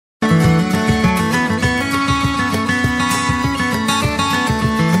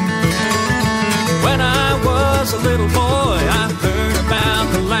little boy, I heard about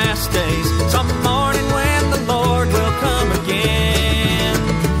the last days, some morning when the Lord will come again.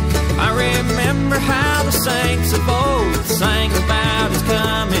 I remember how the saints of old sang about His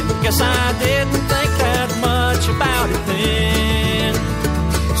coming. Guess I didn't think that much about it then.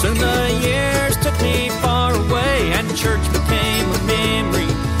 Soon the years took me far away, and church became a memory.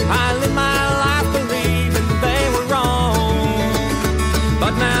 I lived my life believing they were wrong,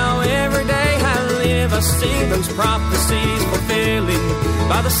 but now every day I live, I see those prophecies fulfilling.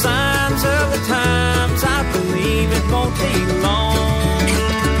 By the signs of the times, I believe it won't be long.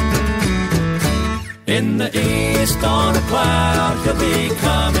 In the east on a cloud, He'll be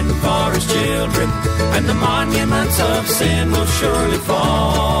coming for His children, and the monuments of sin will surely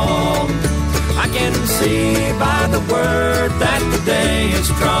fall. I can see by the word that the day is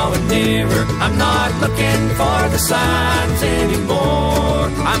drawing nearer. I'm not looking for the signs anymore.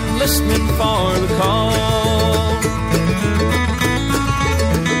 I'm listening for the call.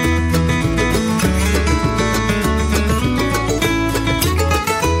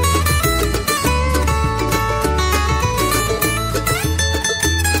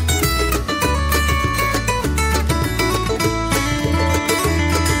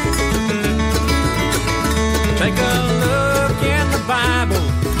 Take a look in the Bible.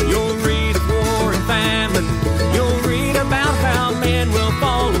 You'll read of war and famine. You'll read about how men will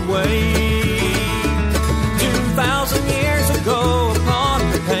fall away. 2,000 years ago,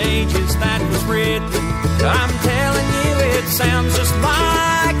 upon the pages that was written, I'm telling you, it sounds just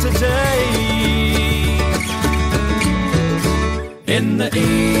like today. In the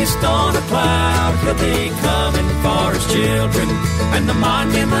east on a cloud, He'll be coming for His children, and the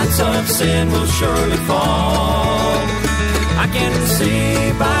monuments of sin will surely fall. I can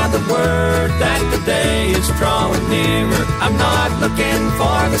see by the word that the day is drawing nearer. I'm not looking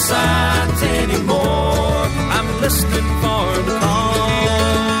for the signs anymore. I'm listening for the call.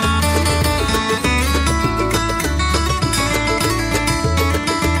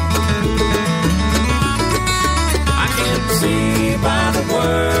 See by the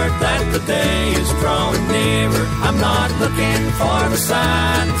word that the day is drawing nearer. I'm not looking for the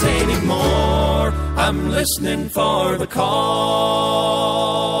signs anymore. I'm listening for the call.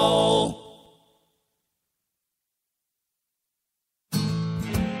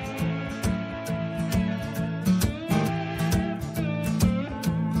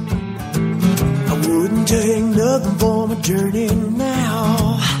 I wouldn't take nothing for my journey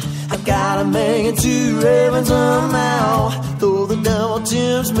now. I gotta make it to heaven somehow. Though the devil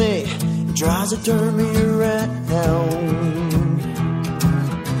tempts me and tries to turn me around,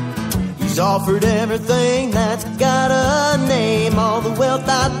 He's offered everything that's got a name. All the wealth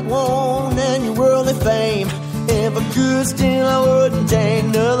I want and your worldly fame. If I could steal, I wouldn't take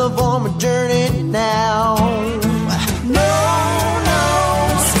nothing for my journey now. No, no.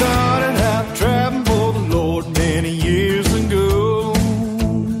 Started out traveling for the Lord many years ago.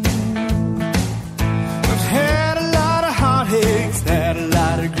 Had a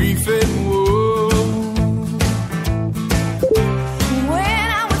lot of grief and woe. When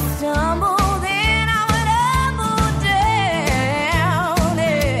I would stumble, then I would humble down,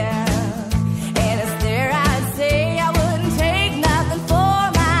 yeah. And it's there I'd say I wouldn't take nothing for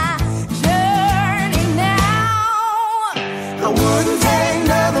my journey now. I wouldn't take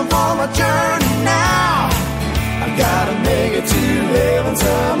nothing for my journey now. I gotta make it to heaven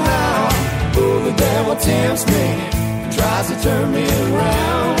somehow. Oh, the devil tempts me, tries to turn me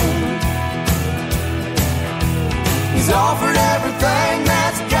around. He's offered everything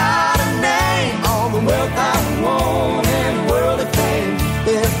that's got a name. All the wealth I want and worldly fame.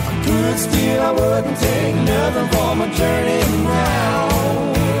 If I could steal, I wouldn't take nothing for my journey now.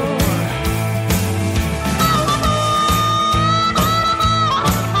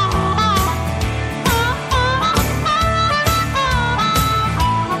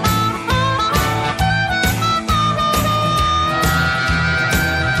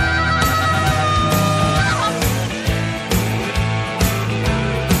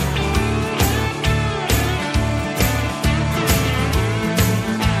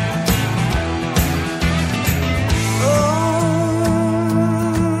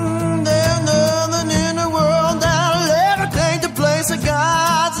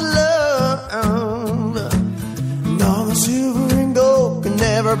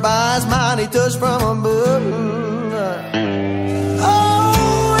 Buys mighty touch from above.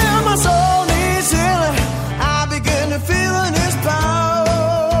 Oh, and my soul needs healing. I begin to feel in His power.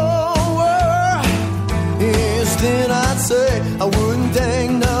 Instead, I'd say I wouldn't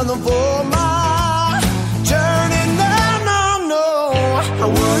take nothing for my journey. No, no, no. I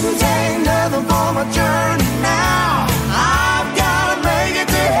wouldn't take nothing for my journey now.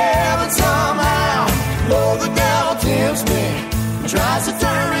 tries to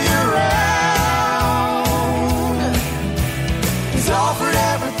turn me around. He's offered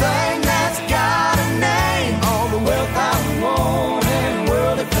everything that's got a name, all the wealth I want and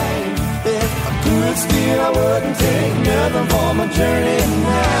worldly fame. If I could steal, I wouldn't take nothing for my journey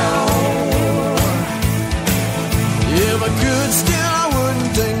now. If I could steal, I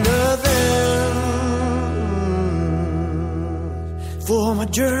wouldn't take nothing for my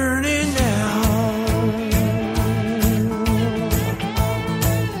journey now.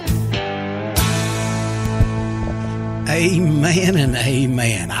 Amen and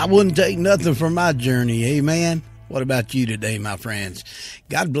amen. I wouldn't take nothing for my journey. Amen. What about you today, my friends?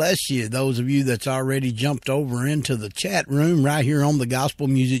 God bless you. Those of you that's already jumped over into the chat room right here on the Gospel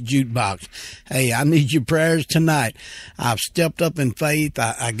Music Jukebox. Hey, I need your prayers tonight. I've stepped up in faith.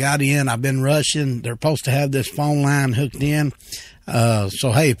 I got in. I've been rushing. They're supposed to have this phone line hooked in.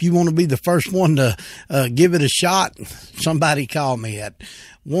 So, hey, if you want to be the first one to give it a shot, somebody call me at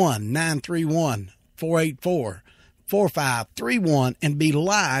 1-931-484-4531 and be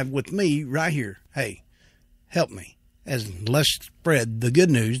live with me right here. Hey, help me as let's spread the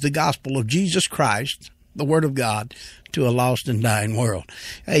good news, the gospel of Jesus Christ, the Word of God, to a lost and dying world.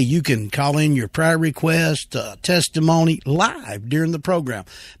 Hey, you can call in your prayer request, testimony live during the program.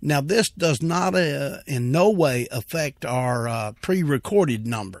 Now, this does not in no way affect our pre-recorded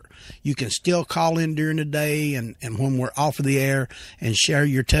number. You can still call in during the day and when we're off of the air and share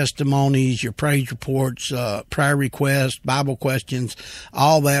your testimonies, your praise reports, prayer requests, Bible questions,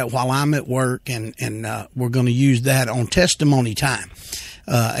 all that while I'm at work, and we're going to use that on testimony time.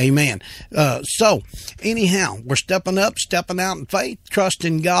 Amen. So anyhow, we're stepping up, stepping out in faith,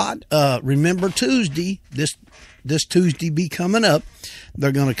 trusting God. Remember Tuesday, this Tuesday be coming up.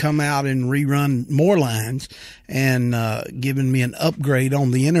 They're going to come out and rerun more lines and giving me an upgrade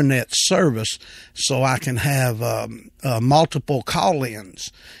on the internet service so I can have multiple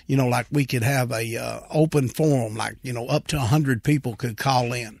call-ins. You know, like we could have a open forum, like, you know, up to 100 people could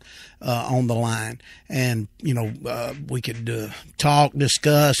call in on the line. And, you know, we could talk,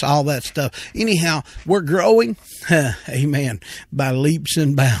 discuss, all that stuff. Anyhow, we're growing, amen, by leaps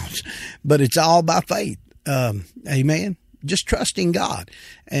and bounds. But it's all by faith. Amen. Just trusting God.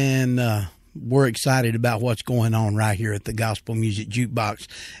 And we're excited about what's going on right here at the Gospel Music Jukebox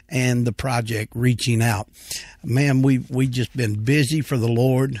and the project Reaching Out. Man, we just been busy for the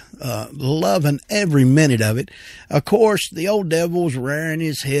Lord, loving every minute of it. Of course, the old devil's rearing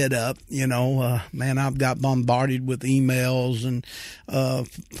his head up. You know, man, I've got bombarded with emails and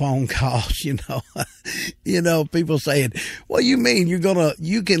phone calls. You know, people saying, "What do you mean you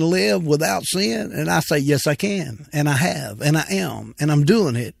can live without sin?" And I say, "Yes, I can, and I have, and I am, and I'm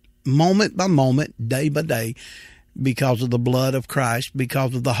doing it." Moment by moment, day by day, because of the blood of Christ,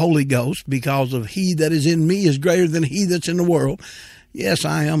 because of the Holy Ghost, because of He that is in me is greater than he that's in the world. Yes,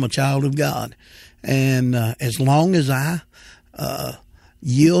 I am a child of God. And as long as I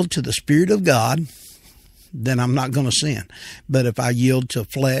yield to the Spirit of God, then I'm not going to sin. But if I yield to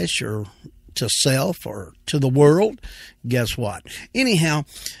flesh or to self or to the world, guess what? Anyhow,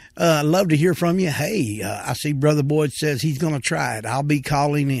 I'd love to hear from you. Hey, I see Brother Boyd says he's going to try it. I'll be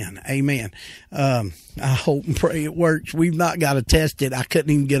calling in. Amen. I hope and pray it works. We've not got to test it. I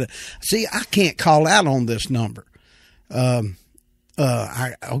couldn't even get see, I can't call out on this number.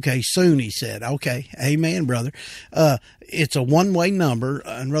 Okay, soon, he said. Okay. Amen, brother. It's a one-way number.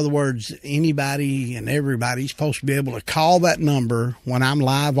 In other words, anybody and everybody's supposed to be able to call that number when I'm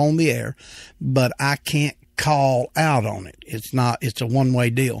live on the air, but I can't call out on it. It's a one-way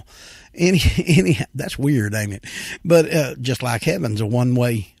deal. That's weird, ain't it? But, just like heaven's a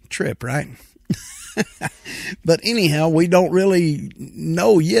one-way trip, right? But anyhow, we don't really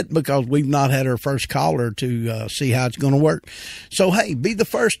know yet because we've not had our first caller to see how it's going to work. So, hey, be the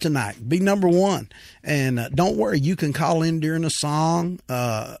first tonight. Be number one. And don't worry, you can call in during a song.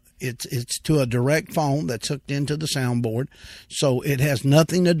 It's to a direct phone that's hooked into the soundboard. So it has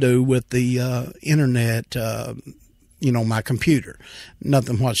nothing to do with the internet, my computer.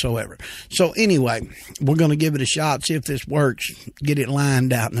 Nothing whatsoever. So anyway, we're going to give it a shot, see if this works, get it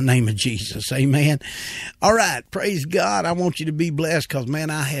lined out in the name of Jesus. Amen. All right. Praise God. I want you to be blessed because,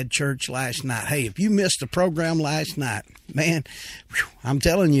 man, I had church last night. Hey, if you missed the program last night, man, I'm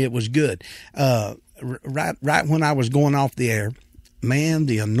telling you, it was good. Right when I was going off the air, man,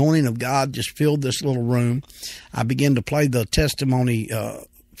 the anointing of God just filled this little room. I began to play the testimony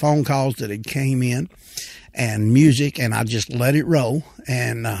phone calls that had came in and music, and I just let it roll.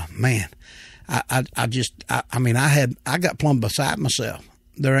 And man, I got plumb beside myself.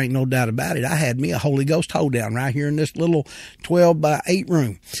 There ain't no doubt about it. I had me a Holy Ghost hold down right here in this little 12 by 8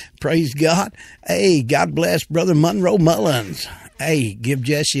 room. Praise God. Hey, God bless Brother Monroe Mullins. Hey, give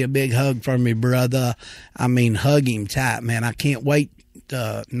Jesse a big hug for me, brother. I mean, hug him tight, man. I can't wait.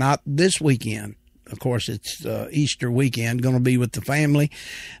 Not this weekend. Of course, it's Easter weekend, going to be with the family.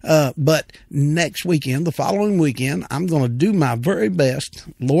 But next weekend, the following weekend, I'm going to do my very best.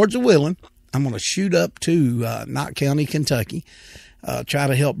 Lord's willing, I'm going to shoot up to Knott County, Kentucky. Try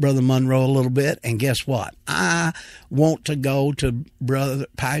to help Brother Monroe a little bit. And guess what? I want to go to Brother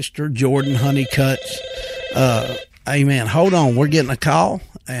Pastor Jordan Honeycutt's. Amen. Hold on. We're getting a call,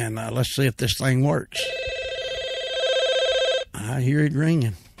 and let's see if this thing works. I hear it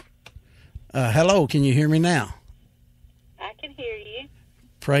ringing. Hello. Can you hear me now? I can hear you.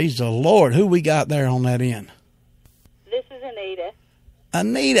 Praise the Lord. Who we got there on that end? This is Anita.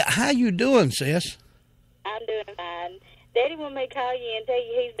 Anita, how you doing, sis? I'm doing fine. Daddy wanted me to call you and tell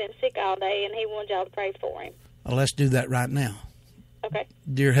you he's been sick all day, and he wanted y'all to pray for him. Well, let's do that right now. Okay.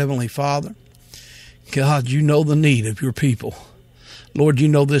 Dear Heavenly Father, God, you know the need of your people. Lord, you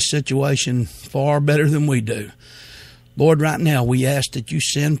know this situation far better than we do. Lord, right now we ask that you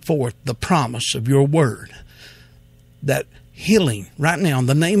send forth the promise of your word, that healing right now in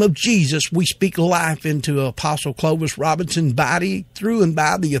the name of Jesus, we speak life into Apostle Clovis Robinson's body through and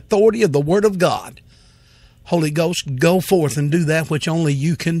by the authority of the word of God. Holy Ghost, go forth and do that which only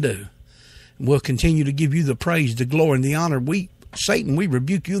you can do. And we'll continue to give you the praise, the glory, and the honor. Satan, we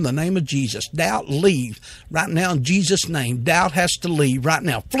rebuke you in the name of Jesus. Doubt, leave right now in Jesus' name. Doubt has to leave right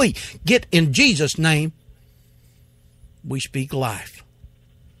now. Flee. Get in Jesus' name. We speak life.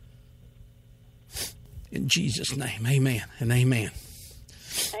 In Jesus' name, amen and amen.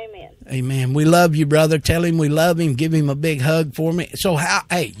 Amen. Amen. We love you, brother. Tell him we love him. Give him a big hug for me. So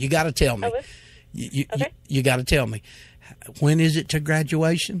hey, you got to tell me. Okay. You got to tell me. When is it to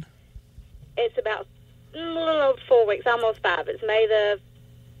graduation? It's about a little over 4 weeks, almost 5. It's May the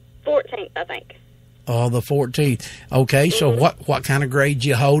 14th, I think. Oh, the 14th. Okay, so what kind of grades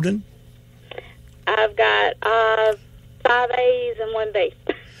you holding? I've got 5 A's and 1 B.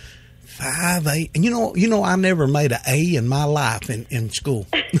 5 A. And you know, I never made an A in my life in school.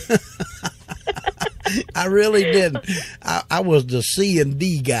 I really didn't. I was the C and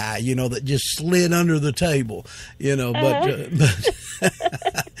D guy, that just slid under the table, but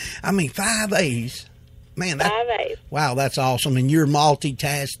I mean, 5 A's. Man, 5 A's. Wow, that's awesome. And you're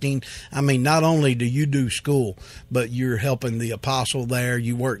multitasking. I mean, not only do you do school, but you're helping the apostle there.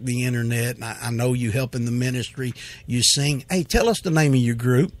 You work the internet. And I know you help in the ministry. You sing. Hey, tell us the name of your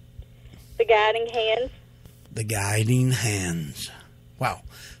group. The Guiding Hands. The Guiding Hands. Wow,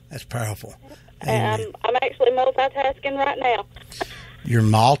 that's powerful. I'm actually multitasking right now. You're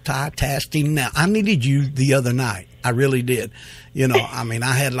multitasking now. I needed you the other night. I really did. I mean,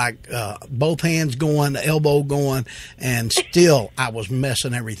 I had like both hands going, the elbow going, and still I was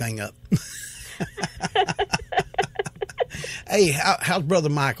messing everything up. Hey, how's Brother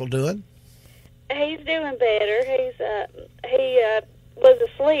Michael doing? He's doing better. He was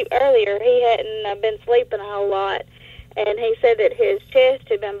asleep earlier. He hadn't been sleeping a whole lot, and he said that his chest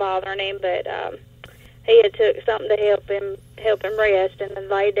had been bothering him, but he had took something to help him rest and then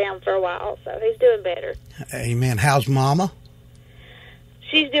laid down for a while. So he's doing better. Amen. How's Mama?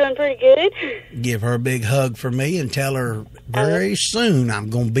 She's doing pretty good. Give her a big hug for me and tell her very soon I'm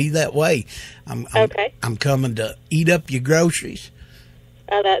going to be that way. Okay. I'm coming to eat up your groceries.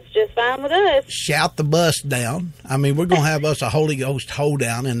 That's just fine with us. Shout the bus down. I mean, we're going to have us a Holy Ghost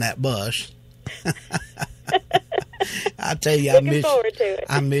hoedown in that bus. I tell you, Looking forward to it.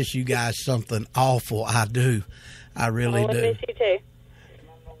 I miss you guys something awful. I do. I really do. I miss you too.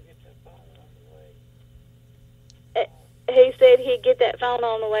 He said he'd get that phone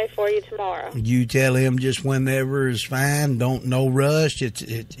on the way for you tomorrow. You tell him just whenever is fine. No rush.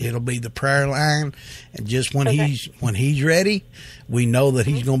 It'll be the prayer line, and just when he's ready, we know that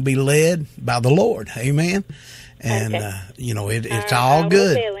he's going to be led by the Lord. Amen. And it's all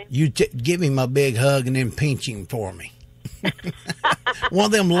good. You give him a big hug and then pinch him for me. One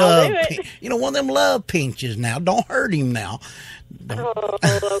of them love pinches. Now, don't hurt him now. Oh,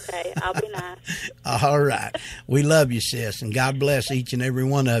 okay. I'll be nice. All right. We love you, sis, and God bless each and every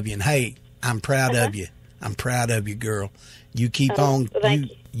one of you. And hey, I'm proud of you. I'm proud of you, girl. You keep on.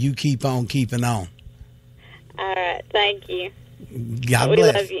 You keep on keeping on. All right. Thank you. God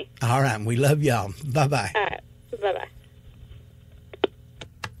bless. We love you. All right. We love y'all. Bye-bye. All right. Bye-bye.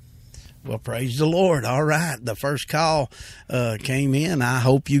 Well, praise the Lord. All right. The first call came in. I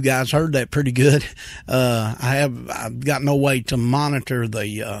hope you guys heard that pretty good. I've got no way to monitor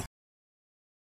the